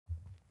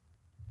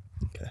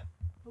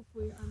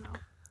We are now.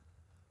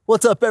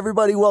 What's up,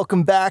 everybody?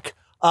 Welcome back.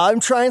 I'm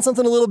trying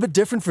something a little bit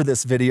different for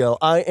this video.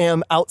 I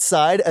am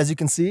outside, as you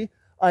can see.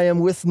 I am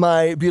with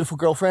my beautiful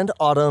girlfriend,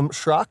 Autumn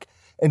Schrock,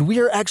 and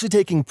we are actually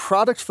taking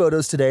product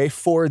photos today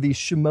for the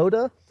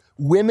Shimoda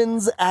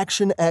Women's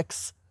Action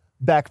X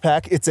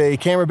backpack. It's a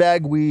camera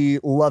bag. We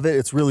love it.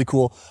 It's really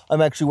cool. I'm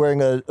actually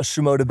wearing a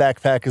Shimoda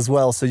backpack as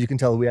well, so you can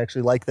tell we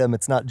actually like them.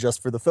 It's not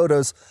just for the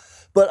photos,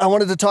 but I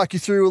wanted to talk you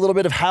through a little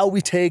bit of how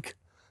we take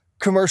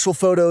commercial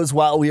photos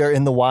while we are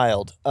in the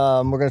wild.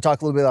 We're going to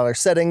talk a little bit about our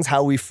settings,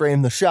 how we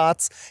frame the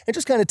shots, and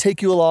just kind of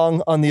take you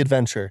along on the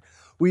adventure.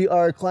 We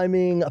are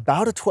climbing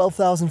about a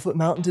 12,000 foot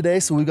mountain today,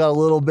 so we've got a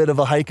little bit of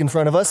a hike in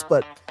front of us,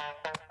 but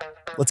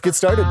let's get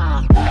started.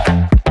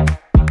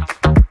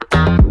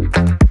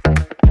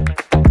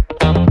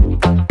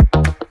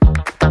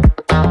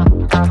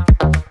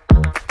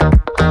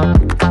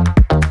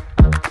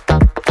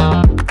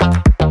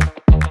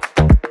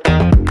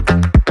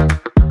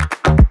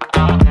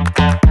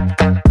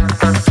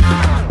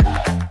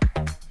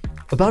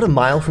 About a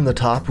mile from the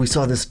top, we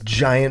saw this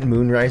giant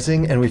moon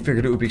rising, and we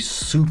figured it would be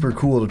super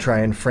cool to try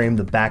and frame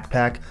the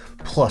backpack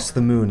plus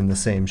the moon in the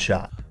same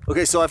shot.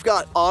 Okay, so I've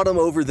got Autumn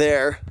over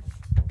there,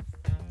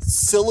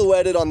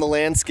 silhouetted on the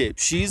landscape.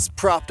 She's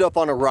propped up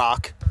on a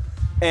rock,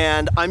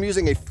 and I'm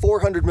using a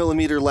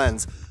 400mm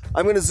lens.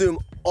 I'm gonna zoom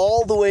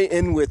all the way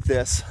in with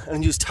this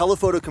and use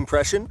telephoto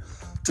compression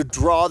to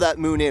draw that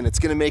moon in. It's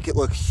gonna make it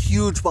look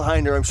huge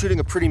behind her. I'm shooting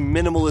a pretty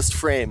minimalist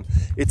frame.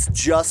 It's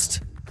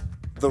just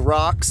the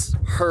rocks,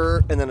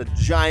 her, and then a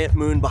giant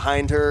moon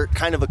behind her,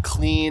 kind of a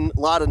clean,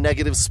 lot of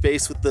negative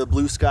space with the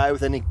blue sky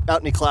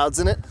without any clouds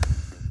in it.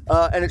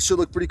 And it should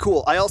look pretty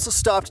cool. I also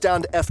stopped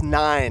down to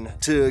f9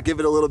 to give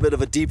it a little bit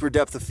of a deeper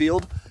depth of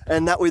field,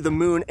 and that way the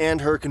moon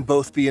and her can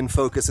both be in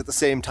focus at the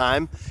same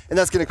time. And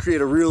that's gonna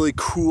create a really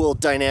cool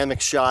dynamic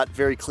shot,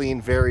 very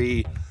clean,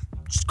 very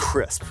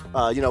crisp.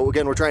 You know,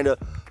 again, we're trying to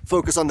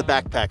focus on the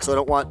backpack, so I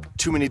don't want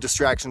too many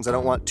distractions. I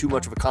don't want too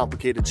much of a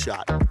complicated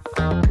shot.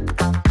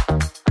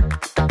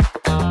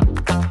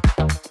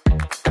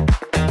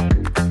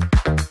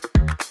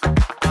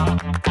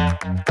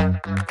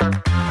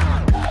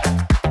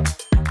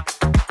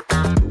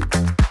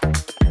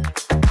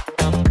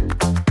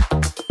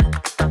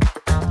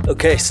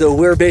 Okay, so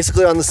we're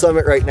basically on the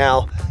summit right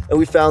now, and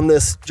we found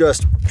this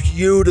just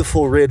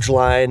beautiful ridge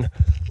line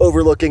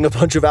overlooking a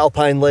bunch of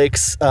alpine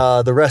lakes,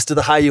 the rest of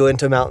the high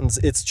Uinta Mountains.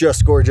 It's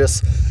just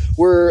gorgeous.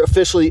 We're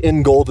officially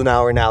in golden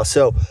hour now,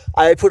 so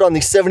I put on the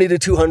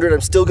 70-200.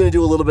 I'm still gonna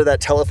do a little bit of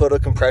that telephoto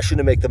compression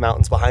to make the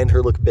mountains behind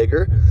her look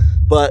bigger,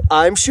 but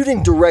I'm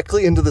shooting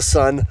directly into the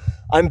sun.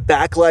 I'm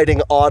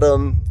backlighting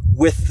Autumn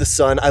with the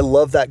sun. I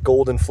love that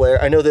golden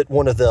flare. I know that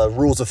one of the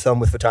rules of thumb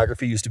with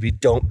photography used to be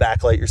don't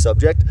backlight your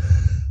subject.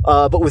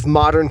 But with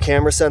modern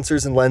camera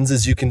sensors and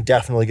lenses, you can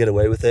definitely get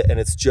away with it, and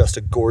it's just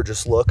a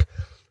gorgeous look.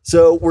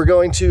 So we're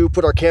going to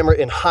put our camera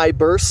in high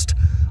burst.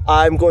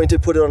 I'm going to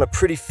put it on a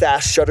pretty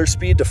fast shutter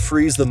speed to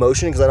freeze the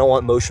motion because I don't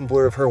want motion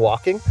blur of her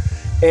walking.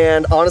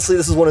 And honestly,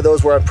 this is one of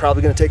those where I'm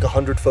probably going to take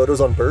 100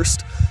 photos on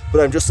burst, but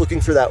I'm just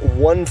looking for that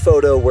one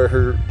photo where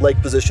her leg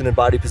position and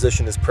body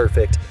position is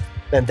perfect,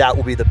 and that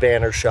will be the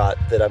banner shot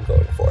that I'm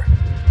going for.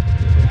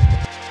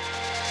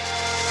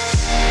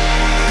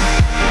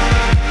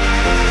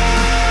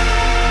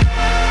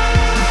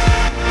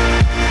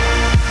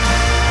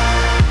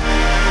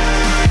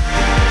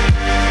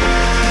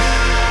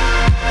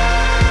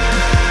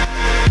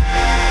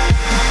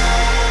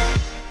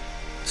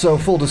 So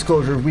full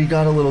disclosure, we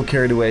got a little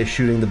carried away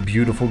shooting the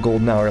beautiful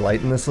golden hour light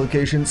in this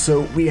location,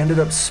 so we ended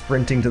up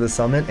sprinting to the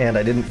summit and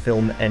I didn't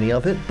film any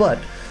of it, but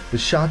the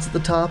shots at the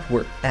top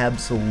were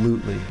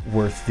absolutely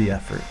worth the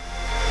effort.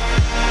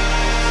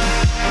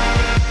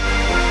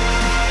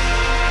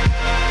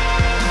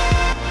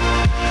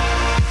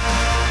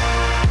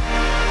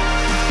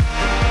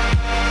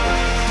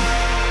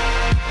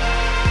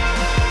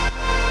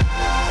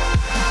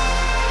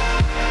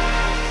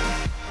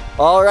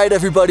 All right,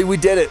 everybody, we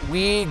did it.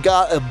 We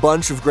got a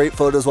bunch of great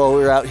photos while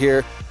we were out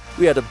here.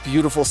 We had a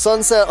beautiful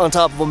sunset on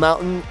top of a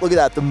mountain. Look at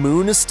that, the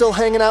moon is still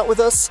hanging out with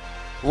us.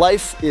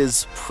 Life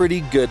is pretty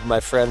good, my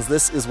friends.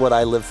 This is what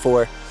I live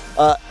for.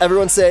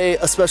 Everyone say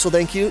a special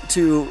thank you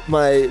to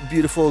my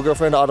beautiful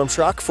girlfriend, Autumn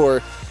Schrock,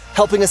 for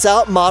helping us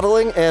out,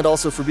 modeling, and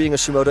also for being a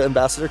Shimoda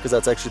ambassador, because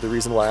that's actually the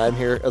reason why I'm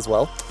here as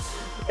well.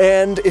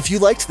 And if you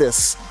liked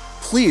this,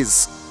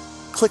 please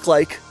click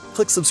like,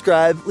 click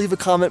subscribe, leave a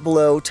comment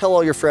below, tell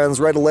all your friends,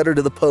 write a letter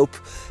to the Pope,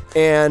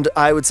 and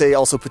I would say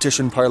also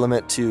petition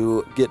Parliament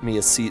to get me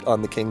a seat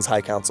on the King's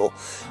High Council.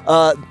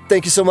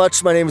 Thank you so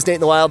much. My name is Nate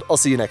in the Wild. I'll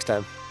see you next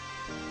time.